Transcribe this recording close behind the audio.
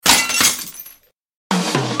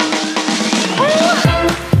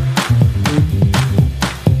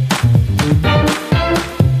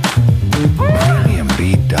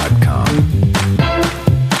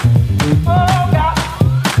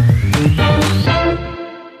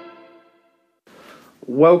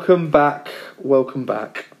welcome back.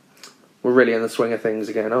 We're really in the swing of things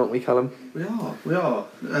again, aren't we, Callum? We are.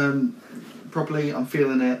 Properly, I'm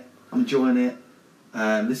feeling it. I'm enjoying it.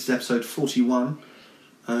 This is episode 41.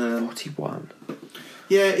 41.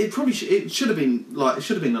 Yeah, it should have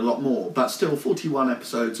been a lot more, but still, 41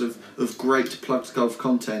 episodes of great Plugged Golf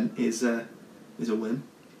content is a win.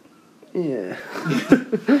 Yeah.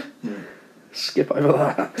 Yeah. Skip over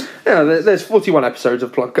that. Yeah, there's 41 episodes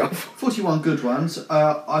of Plug Golf. 41 good ones.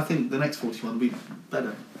 I think the next 41 will be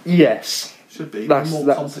better. Yes. Should be. We're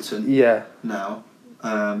more competent now.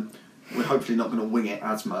 We're hopefully not going to wing it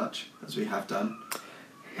as much as we have done.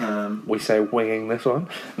 We say winging this one.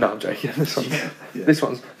 No, I'm joking. This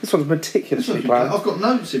one's meticulously This planned. I've got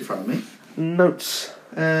notes in front of me. Notes.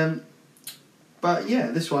 But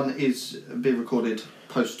yeah, this one is being recorded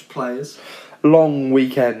post players. Long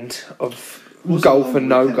weekend of golf and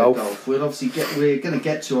no golf. We'll obviously we're going to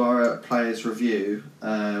get to our players review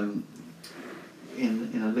in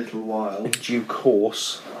a little while. In due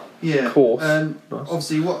course. Yeah. Nice.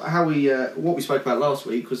 Obviously, what we spoke about last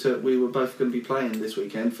week was that we were both going to be playing this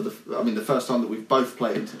weekend for the first time that we've both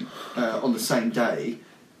played on the same day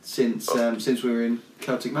since we were in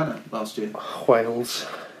Celtic Manor last year. Wales.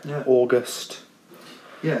 Yeah. August.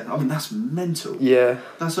 Yeah, that's mental. Yeah.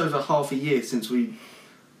 That's over half a year since we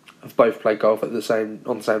have both played golf on the same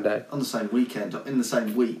day. On the same weekend, in the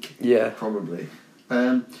same week. Yeah. Probably.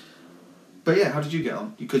 But yeah, how did you get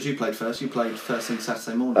on? Because you played first. You played first thing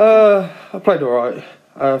Saturday morning. I played alright.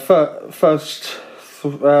 First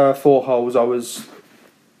 4 holes I was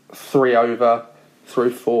 3 over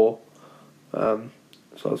through 4. So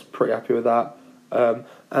I was pretty happy with that.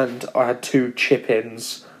 And I had 2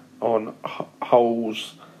 chip-ins on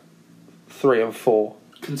holes 3 and 4.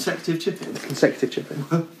 Consecutive chip-ins? Consecutive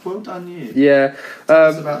chip-ins. Well done you. Yeah. Tell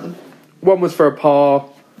us about them. One was for a par,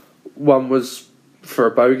 one was for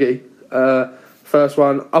a bogey. First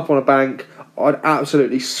one, up on a bank, I'd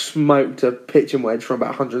absolutely smoked a pitching wedge from about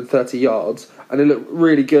 130 yards, and it looked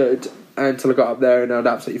really good until I got up there and I'd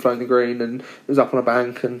absolutely flown the green, and it was up on a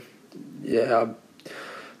bank, and yeah, I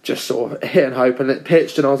just sort of hit and hope, and it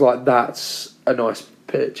pitched, and I was like, that's a nice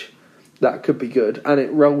pitch. That could be good, and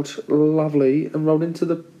it rolled lovely and rolled into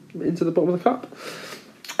the bottom of the cup.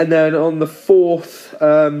 And then on the 4th,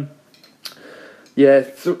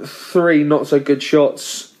 3 not so good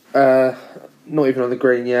shots, not even on the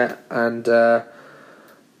green yet, and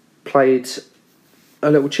played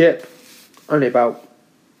a little chip, only about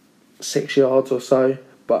 6 yards or so,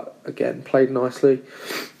 but again played nicely,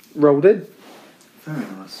 rolled in. Very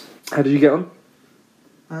nice. How did you get on?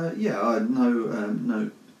 I had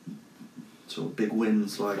no sort of big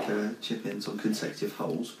wins like chip-ins on consecutive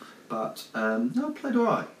holes, but I played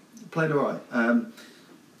alright.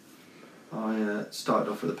 I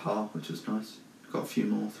started off with a par, which was nice. Got a few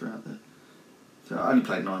more throughout so I only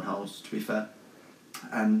played 9 holes, to be fair,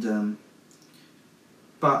 and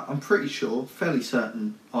but I'm pretty sure, fairly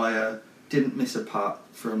certain, I didn't miss a putt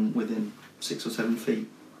from within 6 or 7 feet.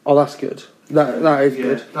 Oh, that's good. That is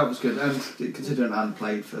good. That was good, and considering I hadn't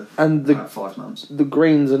played for about 5 months. The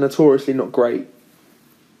greens are notoriously not great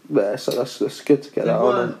there, so that's good to get that on.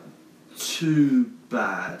 They weren't too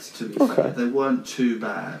bad, to be fair. They weren't too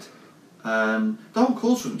bad. The whole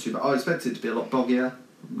course wasn't too bad. I expected it to be a lot boggier,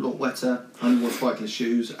 a lot wetter. I wore spikeless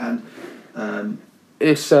shoes, and I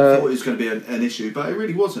thought it was going to be an issue, but it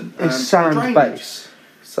really wasn't. It's sand base,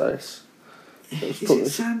 so is it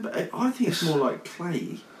sand? I think it's more like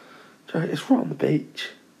clay. It's right on the beach.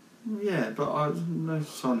 Yeah, but no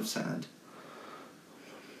sign of sand.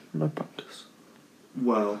 No bunkers.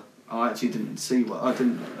 Well, I actually didn't see one. I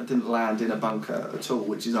didn't land in a bunker at all,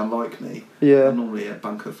 which is unlike me. Yeah. I'm normally a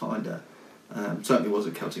bunker finder. Certainly was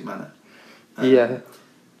at Celtic Manor. Yeah.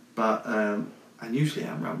 But and usually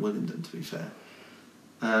I'm around Willingdon, to be fair.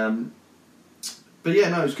 But yeah,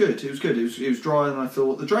 no, it was good. It was good. It was dry, and I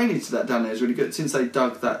thought the drainage to that down there is really good. Since they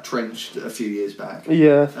dug that trench a few years back,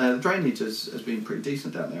 the drainage has been pretty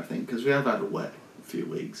decent down there, I think, because we have had a wet few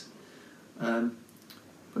weeks. But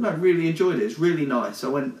no, really enjoyed it. It's really nice. I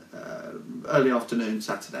went early afternoon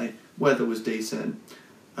Saturday. Weather was decent.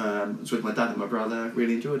 I was with my dad and my brother.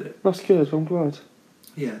 Really enjoyed it. That's good. I'm glad.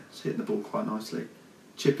 Yeah, it's hitting the ball quite nicely.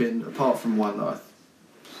 Chipping, apart from one that I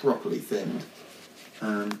properly thinned.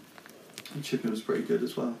 And chipping was pretty good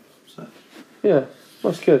as well. So yeah,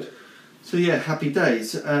 that's good. So yeah, happy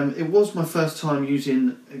days. It was my first time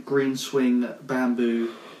using green swing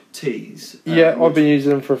bamboo tees. I've been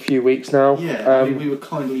using them for a few weeks now. Yeah, we were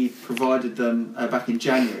kindly provided them back in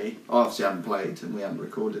January. I obviously haven't played and we haven't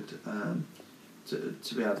recorded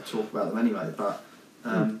to be able to talk about them anyway. But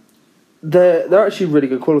they're actually really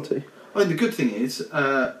good quality. I mean, the good thing is,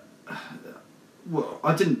 well,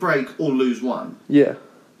 I didn't break or lose one. Yeah.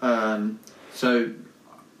 So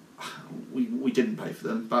we didn't pay for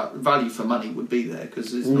them, but value for money would be there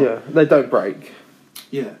because it's not. Yeah, they don't break.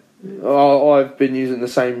 Yeah. I've been using the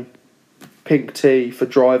same pink tee for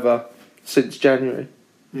driver since January.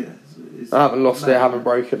 Yeah. I haven't lost it, I haven't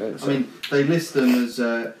broken it. So. I mean, they list them as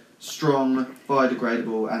strong,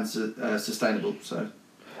 biodegradable and sustainable, so...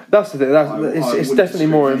 That's the thing, it's definitely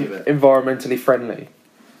more environmentally friendly,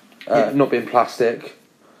 not being plastic.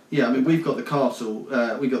 Yeah, I mean, we've got the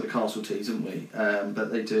Castle tees, haven't we?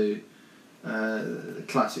 But they do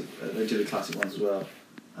classic. They do the classic ones as well.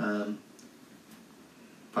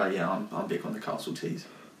 But yeah, I'm big on the Castle tees.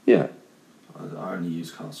 Yeah. I only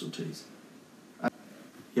use Castle tees.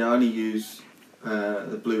 Yeah, I only use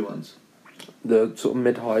the blue ones. The sort of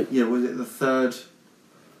mid-height. Yeah, was it the third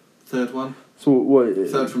one? So what?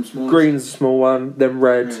 Third from small. Green's the small one, then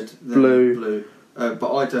red, then blue.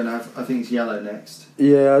 But I don't have. I think it's yellow next.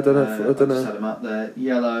 Yeah, I don't know. I don't know. Just had them up there.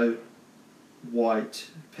 Yellow, white,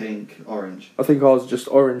 pink, orange. I think ours just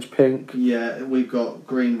orange, pink. Yeah, we've got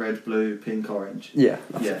green, red, blue, pink, orange. Yeah.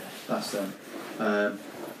 That's them.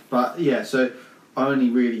 But yeah, so I only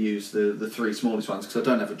really use the three smallest ones because I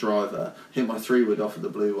don't have a driver. Hit my 3-wood off of the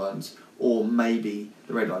blue ones, or maybe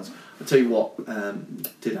the red ones. I'll tell you what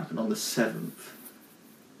did happen on the 7th.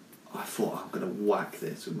 I thought I'm going to whack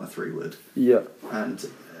this with my 3-wood. Yeah. And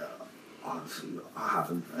I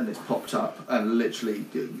haven't, and it's popped up, and literally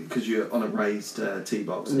because you're on a raised tee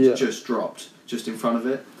box, it's just dropped just in front of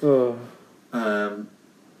it. Oh.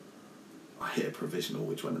 I hit a provisional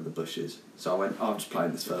which went in the bushes, so I went, I'm just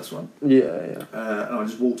playing this first one. Yeah. And I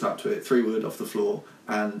just walked up to it, 3-wood off the floor,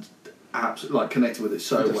 and absolutely connected with it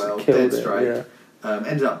so just well, dead it, straight. Yeah.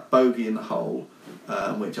 Ended up bogeying the hole,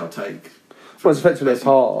 which I'll take. Well, it's effectively a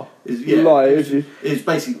par. It's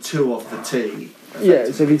basically 2 off the tee.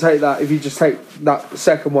 Yeah, so if you just take that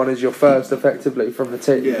second one as your first, effectively from the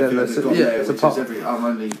tee, then it's a par.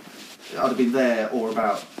 I'd have been there or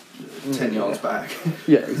about 10 yards back.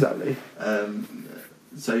 Yeah, exactly.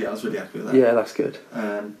 So yeah, I was really happy with that. Yeah, that's good.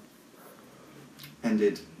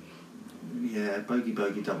 Ended,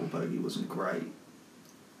 bogey, double bogey wasn't great,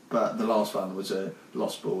 but the last one was a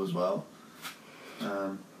lost ball as well.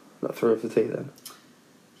 That 3 off the tee then.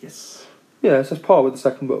 Yes. Yeah, so it's par with the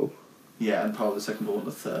second ball. Yeah, and par with the second ball and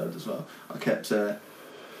the third as well. I kept. It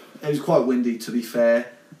was quite windy, to be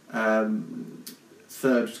fair.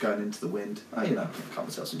 Third was going into the wind. I cut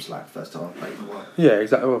myself some slack first time I played in a while. Yeah,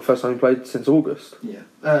 exactly. Well, first time you played since August. Yeah.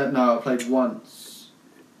 No, I played once.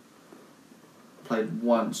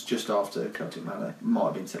 Just after Celtic Manor. Might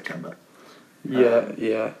have been September.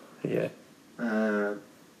 Yeah.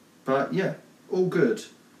 But yeah, all good.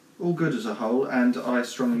 All good as a whole, and I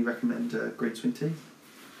strongly recommend Green Swing Tee.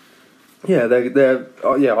 Yeah, they're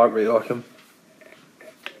I really like them.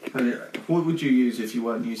 What would you use if you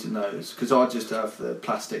weren't using those? Because I just have the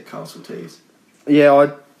plastic Castle tees. Yeah,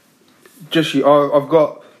 I've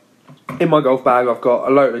got in my golf bag. I've got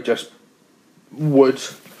a load of just wood,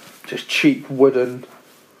 just cheap wooden.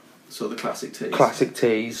 Sort of the classic tees. Classic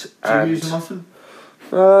tees. Do you use them often?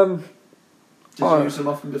 Did you use them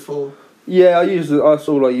often before? Yeah, that's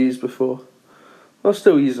all I used before. I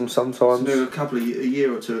still use them sometimes. So a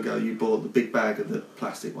year or two ago, you bought the big bag of the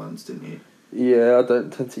plastic ones, didn't you? Yeah, I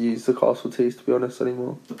don't tend to use the Castle tees, to be honest,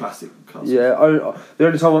 anymore. The plastic Castle. Yeah, the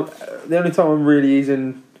only time I'm really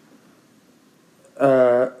using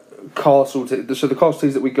Castle tees. So the Castle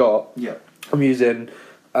tees that we got. Yeah. I'm using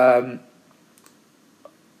where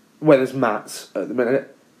there's mats at the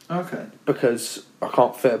minute. Okay. Because I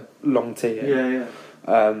can't fit a long tee in. Yeah.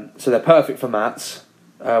 So they're perfect for mats,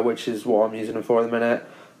 which is what I'm using them for at the minute.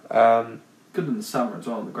 Good in the summer as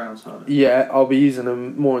well, on the ground's harder. Yeah, I'll be using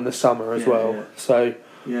them more in the summer as well. Yeah. So.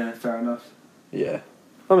 Yeah, fair enough. Yeah,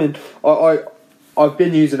 I mean, I've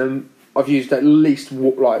been using them. I've used at least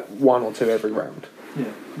 1 or 2 every round.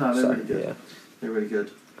 Yeah, no, they're really good. Yeah. They're really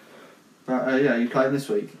good. But you playing this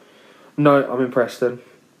week? No, I'm in Preston.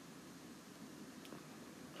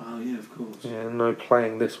 Oh yeah, of course. Yeah, no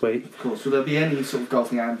playing this week. Of course. Will there be any sort of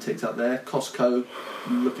golfing antics up there? Costco,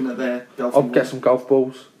 looking at their golfing I'll get some golf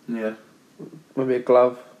balls. Yeah. Maybe a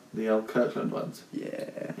glove. The old Kirkland ones.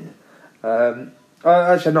 Yeah.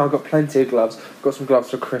 Actually, no, I've got plenty of gloves. I've got some gloves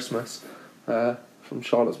for Christmas from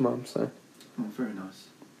Charlotte's mum, so. Oh, very nice.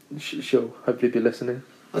 She'll hopefully be listening.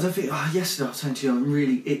 I don't think. Yesterday I was saying to you, I'm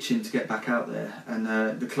really itching to get back out there, and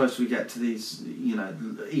the closer we get to these,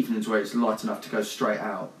 evenings where it's light enough to go straight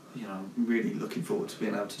out, I'm really looking forward to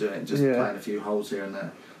being able to do it and just playing a few holes here and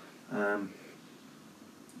there.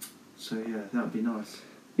 So yeah, that would be nice.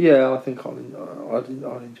 Yeah, I think I'd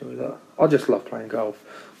enjoy that. I just love playing golf.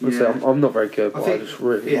 Honestly, Yeah. I'm not very good, but I just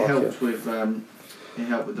really like it. It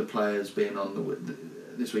helped with the players being on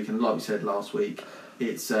this week, and like we said last week,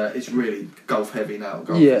 it's really golf heavy now.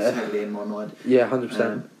 Golf is heavily in my mind. Yeah,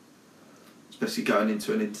 100%. Especially going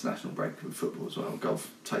into an international break with football as well.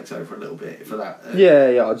 Golf takes over a little bit for that. I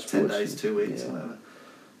just 10 days, 2 weeks, and whatever.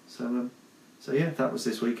 So yeah, that was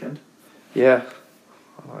this weekend. Yeah,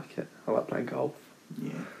 I like it. I like playing golf.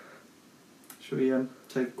 Yeah. Shall we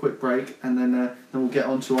take a quick break and then we'll get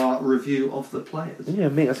on to our review of the players? Yeah,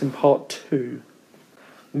 meet us in part 2.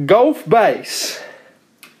 Golf Base.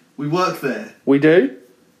 We work there. We do.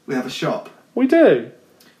 We have a shop. We do.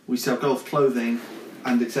 We sell golf clothing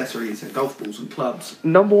and accessories and golf balls and clubs.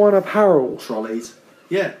 Number 1 apparel. Trolleys.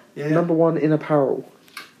 Yeah. Number 1 in apparel.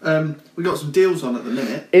 We got some deals on at the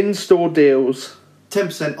minute. In-store deals.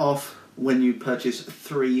 10% off when you purchase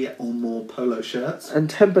 3 or more polo shirts. And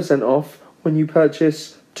 10% off when you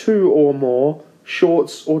purchase 2 or more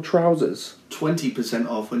shorts or trousers. 20%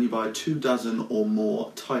 off when you buy 2 dozen or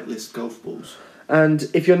more Titleist golf balls. And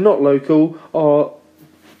if you're not local, our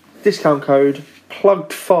discount code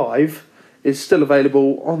PLUGGED5 is still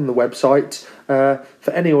available on the website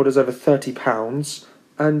for any orders over £30.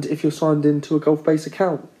 And if you're signed into a Golf Base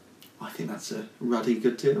account. I think that's a ruddy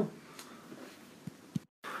good deal.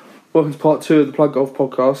 Welcome to part 2 of the Plug Golf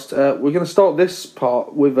podcast. We're going to start this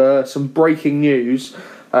part with some breaking news.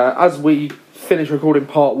 As we finish recording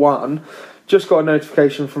part 1, just got a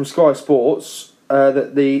notification from Sky Sports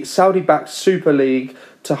that the Saudi-backed Super League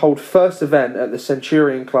to hold first event at the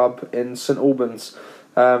Centurion Club in St Albans.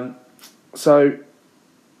 So,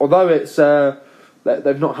 although it's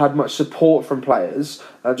they've not had much support from players,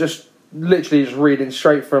 just reading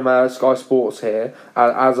straight from Sky Sports here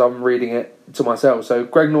as I'm reading it to myself. So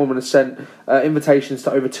Greg Norman has sent invitations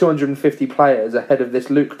to over 250 players ahead of this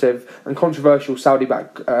lucrative and controversial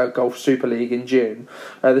Saudi-backed Golf Super League in June.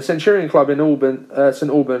 The Centurion Club in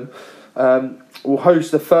St Albans will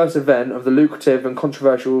host the first event of the lucrative and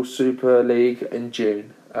controversial Super League in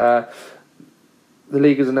June. The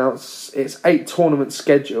league has announced its 8-tournament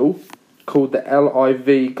schedule, called the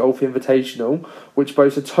LIV Golf Invitational, which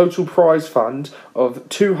boasts a total prize fund of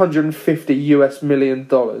 $250 million. I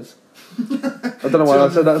don't know why I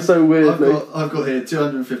said that so weirdly. I've got here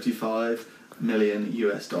 $255 million.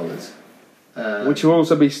 Which will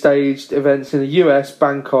also be staged events in the US,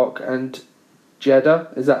 Bangkok, and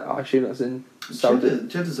Jeddah. I assume that's in Saudi.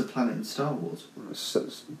 Jeddah's a planet in Star Wars.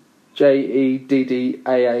 Jeddah.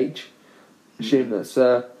 Assume that's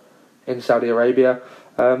in Saudi Arabia.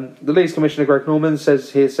 The league's commissioner Greg Norman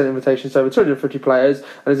says he has sent invitations to over 250 players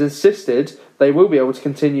and has insisted they will be able to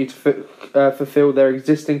continue to fulfil their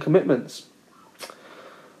existing commitments. Okay.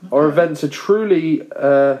 Our events are truly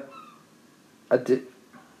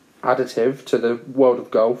additive to the world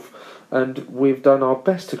of golf, and we've done our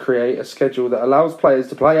best to create a schedule that allows players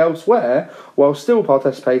to play elsewhere while still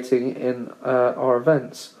participating in our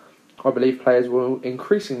events. I believe players will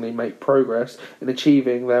increasingly make progress in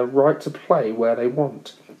achieving their right to play where they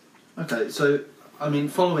want. Okay, so I mean,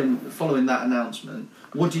 following that announcement,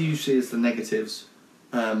 what do you see as the negatives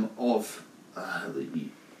of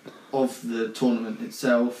the tournament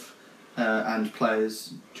itself and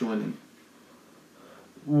players joining?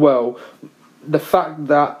 Well, the fact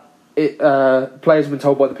that players have been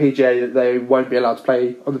told by the PGA that they won't be allowed to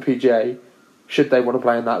play on the PGA should they want to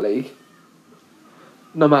play in that league.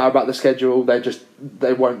 No matter about the schedule,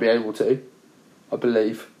 they won't be able to, I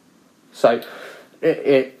believe. So, do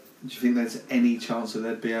you think there's any chance that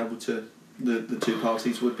they'd be able to? The two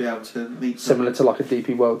parties would be able to meet. Similar to like a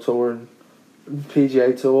DP World Tour and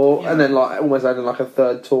PGA Tour, and then like almost adding like a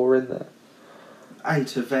third tour in there.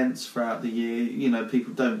 8 events throughout the year.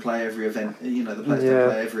 People don't play every event. The players don't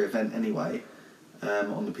play every event anyway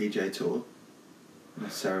on the PGA Tour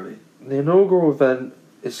necessarily. The inaugural event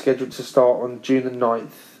is scheduled to start on June the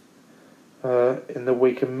 9th, in the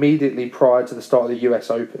week immediately prior to the start of the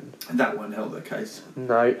US Open. And that won't help the case.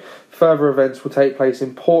 No. Further events will take place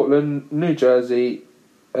in Portland, New Jersey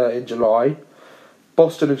in July,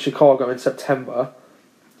 Boston and Chicago in September,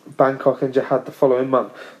 Bangkok and Jeddah the following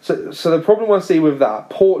month. So the problem I see with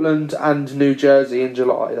that, Portland and New Jersey in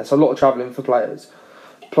July, that's a lot of travelling for players.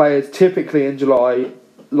 Players typically in July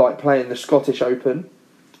like playing the Scottish Open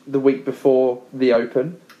the week before the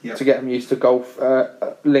Open to get them used to golf,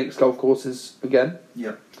 links golf courses again.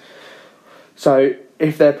 Yeah. So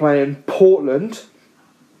if they're playing Portland,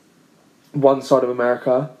 one side of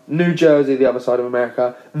America, New Jersey, the other side of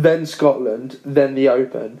America, then Scotland, then the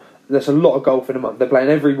Open, there's a lot of golf in a month. They're playing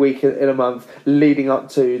every week in a month leading up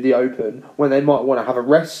to the Open when they might want to have a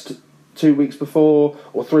rest 2 weeks before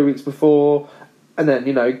or 3 weeks before, and then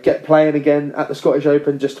get playing again at the Scottish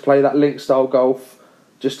Open just to play that link style golf,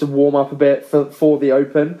 just to warm up a bit for the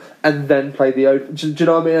Open, and then play the Open. Do you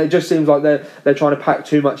know what I mean? It just seems like they're trying to pack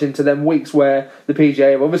too much into them weeks where the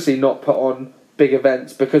PGA have obviously not put on big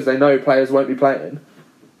events because they know players won't be playing.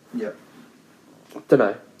 Yeah. Don't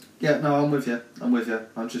know. Yeah, no, I'm with you.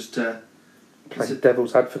 I'm just playing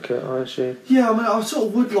devil's advocate, I assume. Yeah, I mean, I sort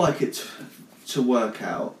of would like it to work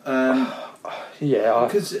out. Yeah,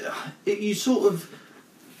 because you sort of.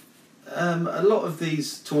 A lot of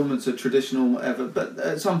these tournaments are traditional, whatever, but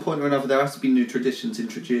at some point or another there has to be new traditions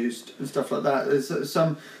introduced and stuff like that. There's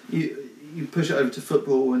some you push it over to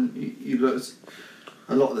football, and you look.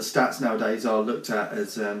 A lot of the stats nowadays are looked at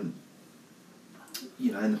as, in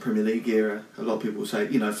the Premier League era. A lot of people say,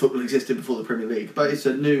 football existed before the Premier League, but it's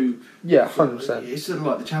a new. Yeah, 100%. It's sort of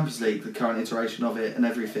like the Champions League, the current iteration of it, and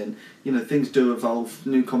everything. Things do evolve.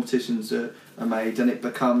 New competitions are made, and it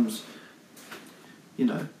becomes.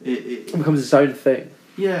 It becomes its own thing.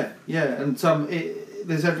 Yeah, and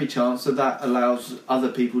there's every chance that allows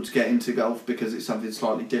other people to get into golf because it's something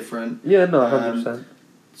slightly different. Yeah, no, 100%.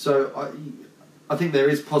 So I think there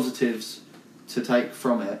is positives to take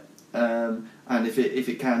from it, and if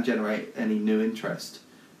it can generate any new interest,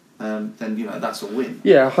 then that's a win.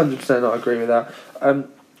 Yeah, 100%. I agree with that.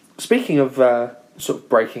 Speaking of sort of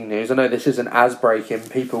breaking news, I know this isn't as breaking.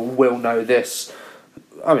 People will know this.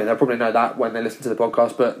 I mean, they'll probably know that when they listen to the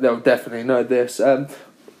podcast, but they'll definitely know this.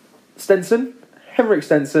 Stenson, Henrik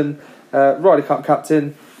Stenson, Ryder Cup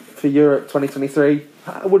captain for Europe 2023.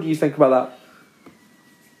 What do you think about that?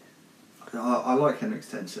 I like Henrik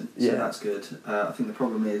Stenson, so that's good. I think the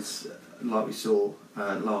problem is, like we saw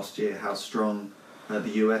last year, how strong the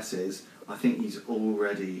US is. I think he's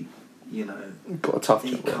already... got a tough job.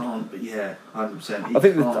 He can't, but 100%. He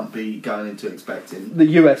can't be going into expecting. The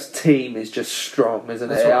US team is just strong,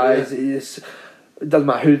 isn't it? Right, it doesn't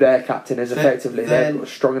matter who their captain is. Effectively, they've got a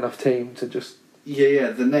strong enough team to just.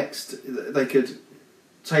 Yeah. They could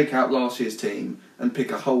take out last year's team and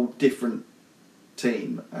pick a whole different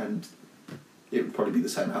team, and it would probably be the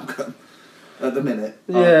same outcome at the minute.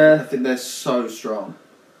 Yeah, I think they're so strong.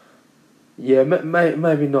 Yeah,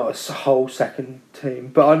 maybe not a whole second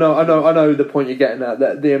team, but I know the point you're getting at.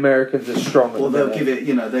 That the Americans are strong. Well, they'll give it,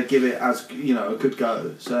 they'll give it as a good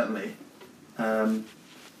go, certainly.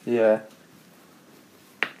 Yeah.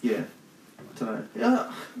 Yeah, I don't know.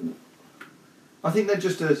 Yeah, I think they're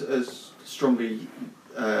just as stronger,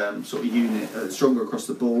 sort of unit, stronger across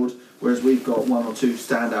the board. Whereas we've got one or two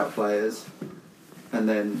standout players, and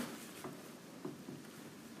then.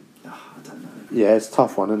 I don't know. Yeah, it's a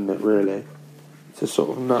tough one, isn't it, really? To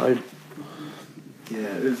sort of know.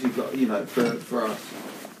 Yeah, if you've got, for us,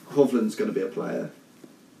 Hovland's going to be a player.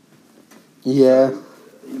 Yeah. So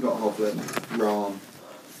you've got Hovland, Rahm.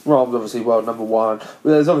 Rahm's obviously world number one.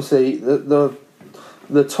 Well, there's obviously the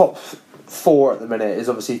top four at the minute is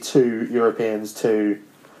obviously 2 Europeans, 2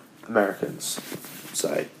 Americans.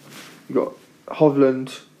 So you've got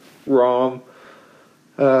Hovland, Rahm,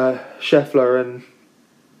 Scheffler and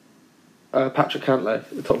Patrick Cantlay,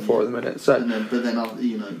 the top 4 at the minute. So, but then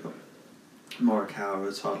you've got Morikawa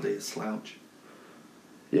is hardly a slouch.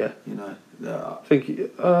 Yeah. I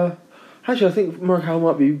think. Actually, I think Morikawa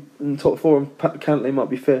might be in the top 4 and Cantlay might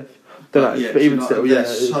be 5th. Don't know, yeah, but even still, they're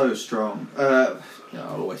so strong. I'll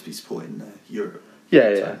always be supporting Europe.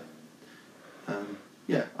 Yeah.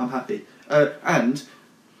 Yeah, I'm happy. And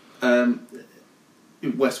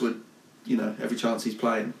Westwood, every chance he's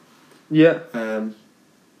playing. Yeah.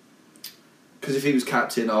 Because if he was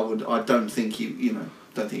captain, I don't think he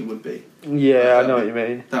would be. Yeah, I know what you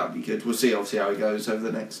mean. That would be good. We'll see, obviously, how he goes over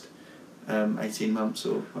the next 18 months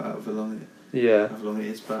or however long it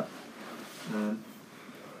is. But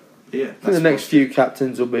yeah, I think the next few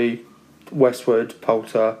captains will be Westwood,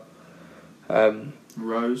 Poulter,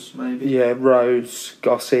 Rose, maybe. Yeah, Rose,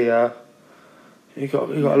 Garcia. You got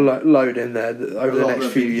a load in there over the next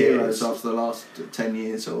few years. After the last 10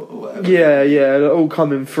 years or whatever. Yeah, all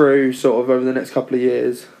coming through sort of over the next couple of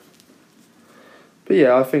years. But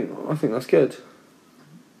yeah, I think that's good.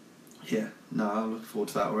 Yeah, no, I'm looking forward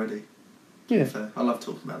to that already. Yeah, I love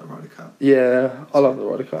talking about the Ryder Cup. Yeah, I love the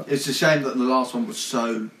Ryder Cup. It's a shame that the last one was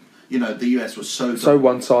so, the US was so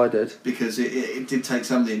one-sided, because it did take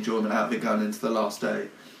some of the enjoyment out of it going into the last day.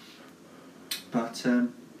 But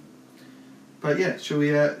yeah, shall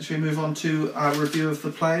we move on to our review of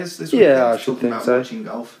the players this week? Yeah, I should think about so. Watching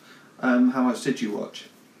golf. How much did you watch?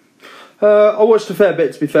 I watched a fair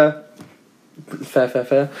bit, to be fair.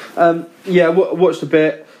 Fair. Watched a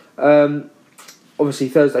bit. Obviously,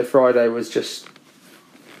 Thursday, Friday was just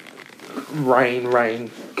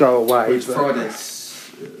rain, go away. It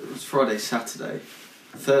was Friday, Saturday.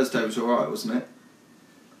 Thursday was alright, wasn't it?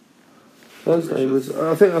 Thursday was.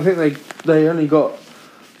 I think they only got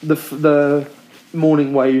the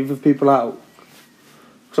morning wave of people out.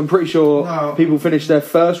 So I'm pretty sure people finished their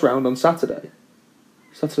first round on Saturday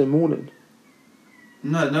morning.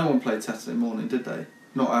 No one played Saturday morning, did they?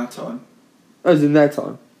 Not our time. As in their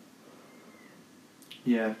time.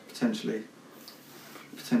 Yeah, potentially,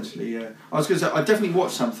 yeah. I was going to say, I definitely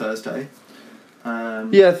watched some Thursday.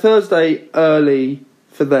 Yeah, Thursday early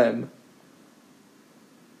for them.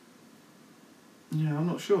 Yeah, I'm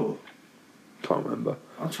not sure. Can't remember.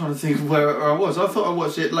 I'm trying to think of where I was. I thought I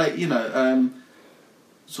watched it late,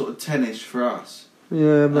 sort of 10ish for us.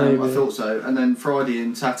 Yeah, maybe. I thought so. And then Friday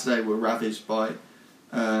and Saturday were ravaged by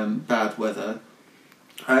bad weather.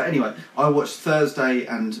 Anyway, I watched Thursday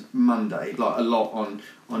and Monday, like a lot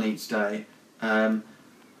on each day.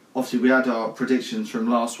 Obviously, we had our predictions from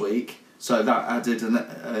last week, so that added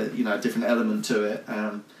a different element to it.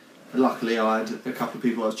 Luckily, I had a couple of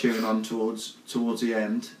people I was cheering on towards the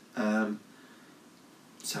end.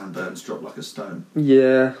 Sam Burns dropped like a stone.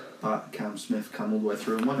 Yeah. But Cam Smith come all the way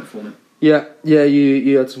through and won it for me. Yeah,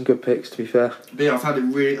 you had some good picks, to be fair. But yeah, I've had a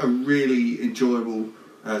really enjoyable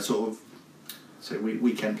sort of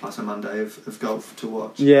weekend plus a Monday of golf to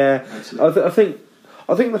watch. Yeah, I think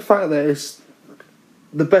the fact that it's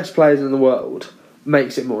the best players in the world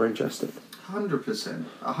makes it more interesting. 100%.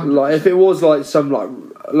 Like if it was like some like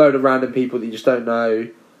load of random people that you just don't know,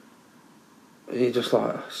 you're just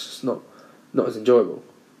like it's just not as enjoyable.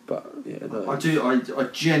 But yeah, no. I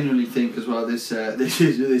genuinely think as well this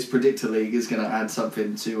predictor league is going to add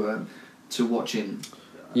something to watching.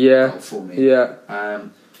 Golf for me. Yeah.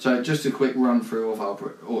 So just a quick run through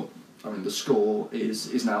of the score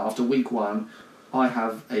is now after week 1, I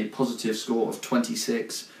have a positive score of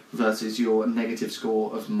 26 versus your negative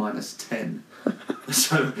score of -10.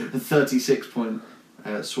 So a 36 point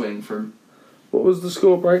swing from. What was the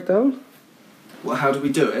score breakdown? Well, how do we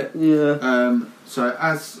do it? Yeah. So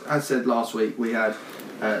as said last week, we had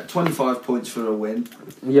 25 points for a win.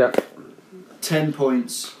 Yeah. 10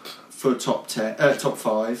 points for top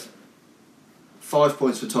 5. 5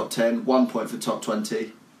 points for top 10, 1 point for top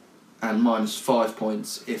 20, and -5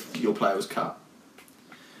 points if your player was cut.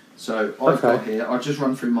 So I've got here, I'll just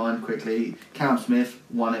run through mine quickly. Cam Smith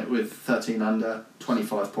won it with 13 under,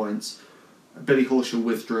 25 points. Billy Horschel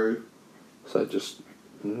withdrew. So just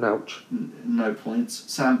nouch. No points.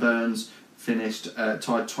 Sam Burns finished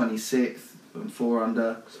tied 26th and 4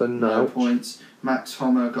 under. So no points. Max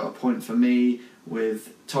Homer got a point for me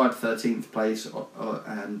with tied 13th place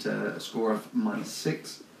and a score of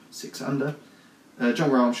 -6, 6 under.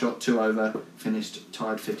 John Rahm shot 2 over, finished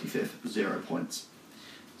tied 55th, 0 points.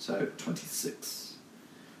 So 26.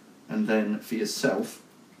 And then for yourself,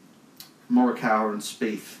 Morikawa and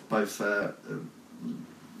Spieth both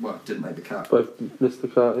didn't make the cut. Both missed the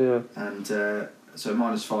cut, yeah. And so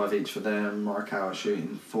 -5 each for them. Morikawa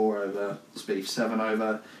shooting 4 over, Spieth 7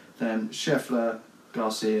 over. Then Scheffler,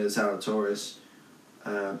 Garcia, Zalatoris,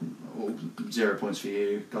 0 points for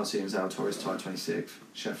you. Garcia and Zalatoris tied 26th.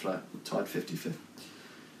 Scheffler tied 55th.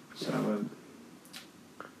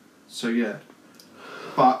 So yeah.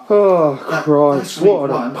 But Christ, what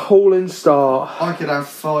an appalling start. I could have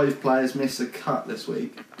 5 players miss a cut this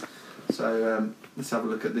week. So let's have a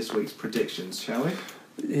look at this week's predictions, shall we?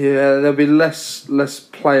 Yeah, there'll be less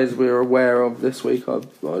players we're aware of this week. I'd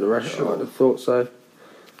have thought so.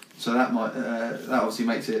 So that might that obviously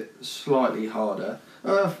makes it slightly harder.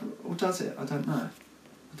 Or does it? I don't know.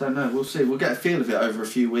 We'll see. We'll get a feel of it over a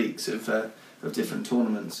few weeks of different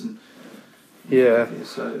tournaments and. Yeah.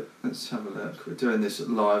 So let's have a look. We're doing this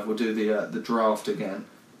live. We'll do the draft again.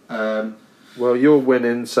 Well, you're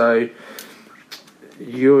winning, so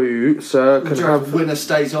you, sir, can have. Winner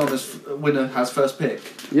stays on as winner has first pick.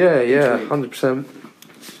 Yeah, 100%.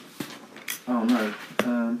 Oh no.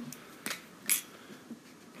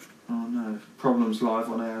 Oh no. Problems live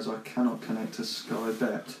on air as I cannot connect to Sky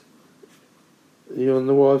Bet. Are you on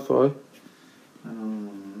the Wi-Fi? Oh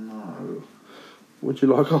no. Would you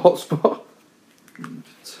like a hotspot?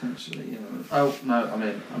 Potentially, yeah. Oh no,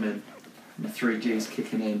 I'm in. My 3G's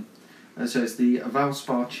kicking in. So it's the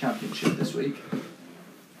Valspar Championship this week.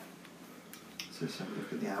 So let's have a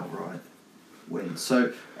look at the outright wins.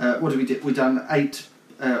 So what did we do? We done 8.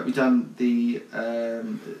 We done the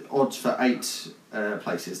odds for 8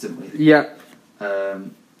 places, didn't we? Yeah.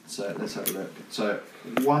 So let's have a look. So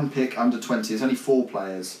 1 pick under 20. There's only 4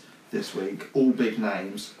 players this week, all big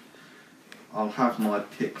names. I'll have my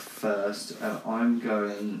pick first, and I'm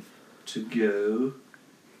going to go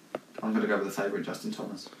with the favourite, Justin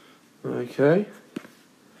Thomas. Okay.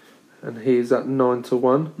 And he's at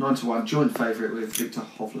 9-1. 9-1, joint favourite with Victor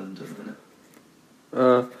Hovland at the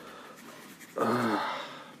minute.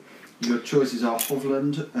 Your choices are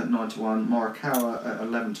Hovland at 9-1, Morikawa at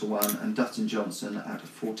 11-1, and Dustin Johnson at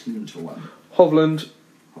 14-1. Hovland.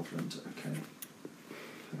 Hovland, okay.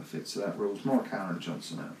 Perfect, so that rules Morikawa and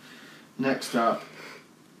Johnson out. Next up,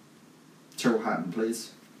 Tyrrell Hatton,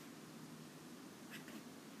 please.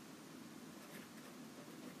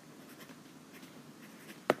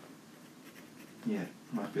 Yeah,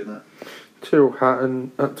 might be that. Tyrrell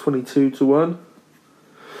Hatton at 22-1.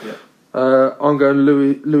 Yeah. I'm going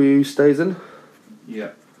Louis Oosthuizen.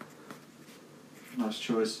 Yeah. Nice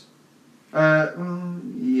choice.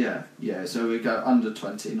 Yeah. So we go under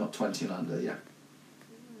 20, not 20 and under. Yeah.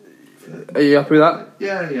 Are you happy with that?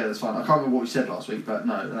 Yeah, that's fine. I can't remember what we said last week, but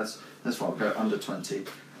no, that's fine. We'll go under 20.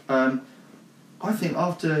 I think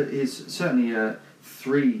after his certainly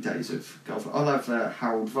 3 days of golf, I'll have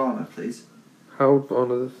Harold Varner, please. Harold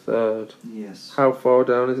Varner the third. Yes. How far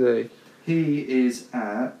down is he? He is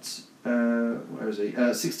at where is he?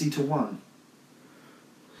 60-1.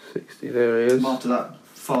 60. There he is. After that,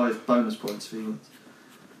 5 bonus points for you.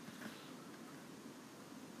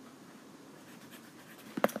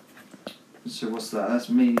 So what's that? That's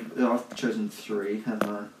me. I've chosen 3, haven't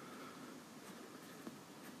I?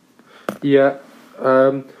 Yeah.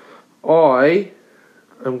 I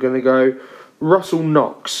am going to go Russell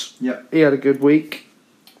Knox. Yep. He had a good week.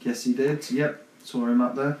 Yes, he did. Yep. Saw him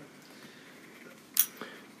up there.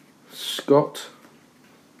 Scott.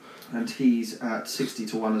 And he's at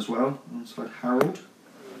 60-1 as well. Alongside Harold.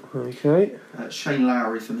 Okay. Shane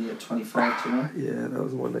Lowry for me at 25-1. Yeah, that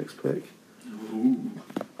was my next pick. Ooh.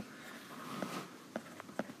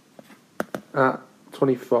 At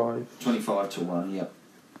 25. 25-1, yep.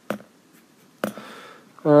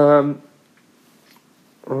 I'm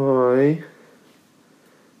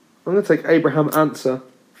going to take Abraham Answer.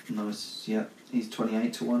 Nice, yep. He's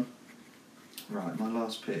 28-1. Right, my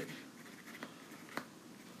last pick.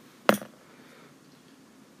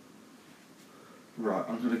 Right,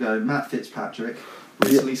 I'm going to go Matt Fitzpatrick.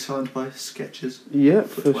 Recently signed by Skechers. Yep,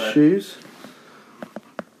 for shoes.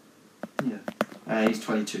 Yeah. He's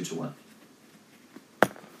 22-1.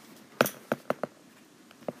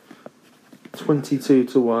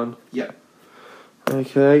 22-1. Yep.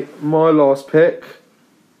 Okay, my last pick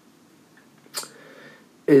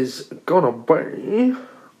is gonna be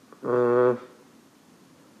my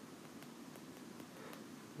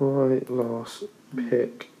last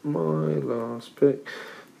pick.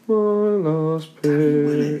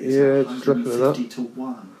 Yeah, just looking at that.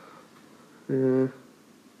 50-1. Yeah.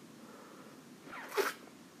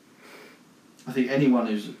 I think anyone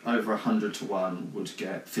who's over 100-1 would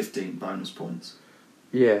get 15 bonus points.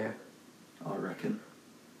 Yeah. I reckon.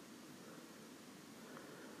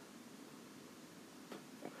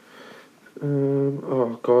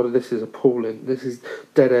 Oh god, this is appalling. This is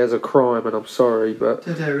dead air's a crime, and I'm sorry, but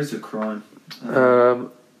Dead air is a crime. I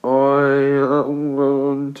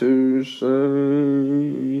want to say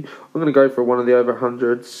I'm going to go for one of the over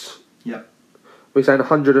 100s. Yep. We're saying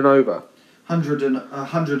 100 and over. 100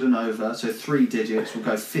 and over, so 3 digits. We'll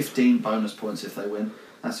go 15 bonus points if they win.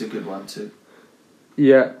 That's a good one too.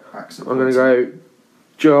 Yeah. I'm going to go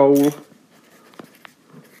Joel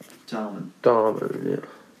Darman, yeah.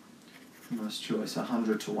 Nice choice.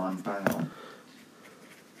 100-1. Bang on.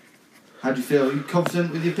 How do you feel? Are you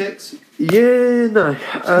confident with your picks? Yeah, no.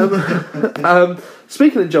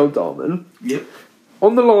 Speaking of Joel Darman, yep.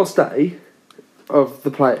 On the last day of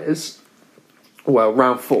the players, well,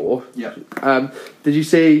 round 4. Yep. Did you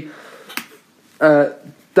see Daniel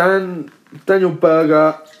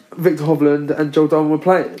Berger, Victor Hovland, and Joel Darman were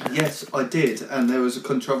playing? Yes, I did, and there was a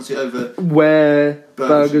controversy over where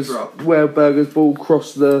Berger's ball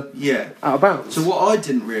crossed the out of bounds. So what I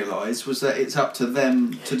didn't realise was that it's up to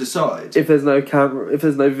them to decide if there's no camera, if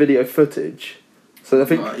there's no video footage. So I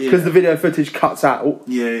think because the video footage cuts out.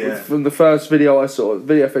 Yeah. From the first video I saw, the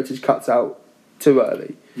video footage cuts out too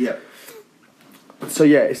early. Yeah. So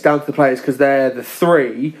yeah, it's down to the players because they're the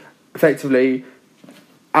 3. Effectively,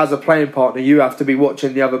 as a playing partner, you have to be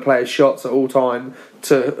watching the other player's shots at all time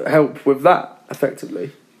to help with that.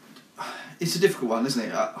 Effectively, it's a difficult one, isn't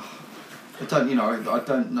it? I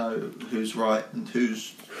don't know who's right and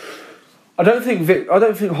who's. I don't think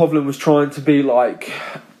Hovland was trying to be like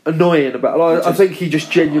annoying about. I think he just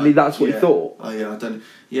genuinely that's what he thought. Oh yeah, I don't.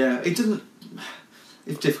 Yeah, it doesn't.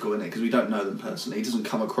 It's difficult, isn't it? Because we don't know them personally. He doesn't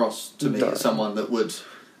come across to me as someone that would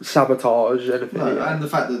sabotage anything. No, and the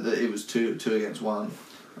fact that it was 2 against 1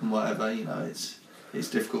 and whatever, it's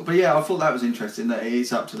difficult. But yeah, I thought that was interesting that it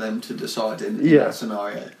is up to them to decide in that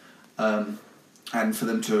scenario. and for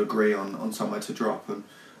them to agree on somewhere to drop and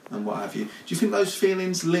what have you. Do you think those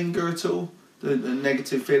feelings linger at all, the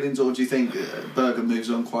negative feelings, or do you think Berger moves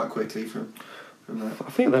on quite quickly from that? I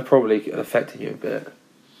think they're probably affecting you a bit.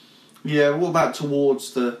 Yeah, what about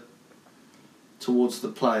towards the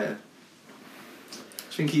player? Do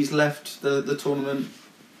you think he's left the tournament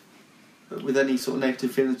with any sort of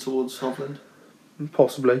negative feelings towards Hovland?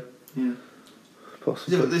 Possibly. Yeah.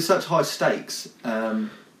 Possibly. Yeah, there's such high stakes. Yeah.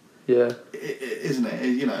 Isn't it?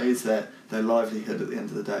 You know, it's their livelihood at the end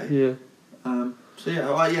of the day. Yeah. So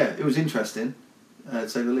yeah, it was interesting, to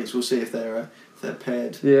say the least. We'll see if they're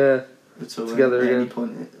paired. Yeah. At all together at again. any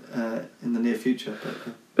point in the near future.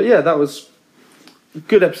 But yeah, that was a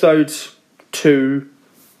good episode 2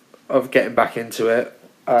 of getting back into it.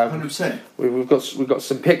 100%. We've got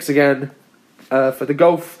some picks again for the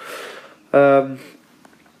golf. We've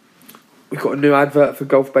got a new advert for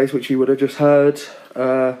Golf Base, which you would have just heard.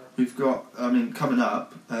 We've got, coming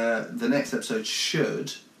up, the next episode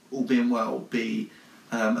should, all being well, be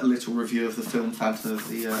a little review of the film Phantom of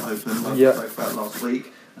the Open, like we spoke about last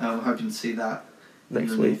week. We're hoping to see that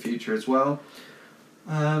next in the near future as well.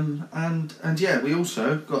 And yeah, we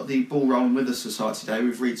also got the Ball Rolling With Us Society Day.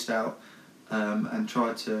 We've reached out and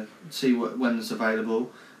tried to see when it's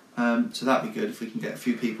available. So that'd be good if we can get a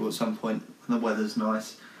few people at some point when the weather's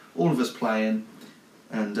nice. All of us playing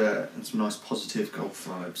and some nice positive golf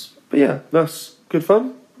vibes. But yeah, that's good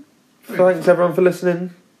fun. Thanks everyone for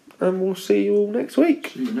listening, and we'll see you all next week.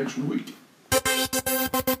 See you next week.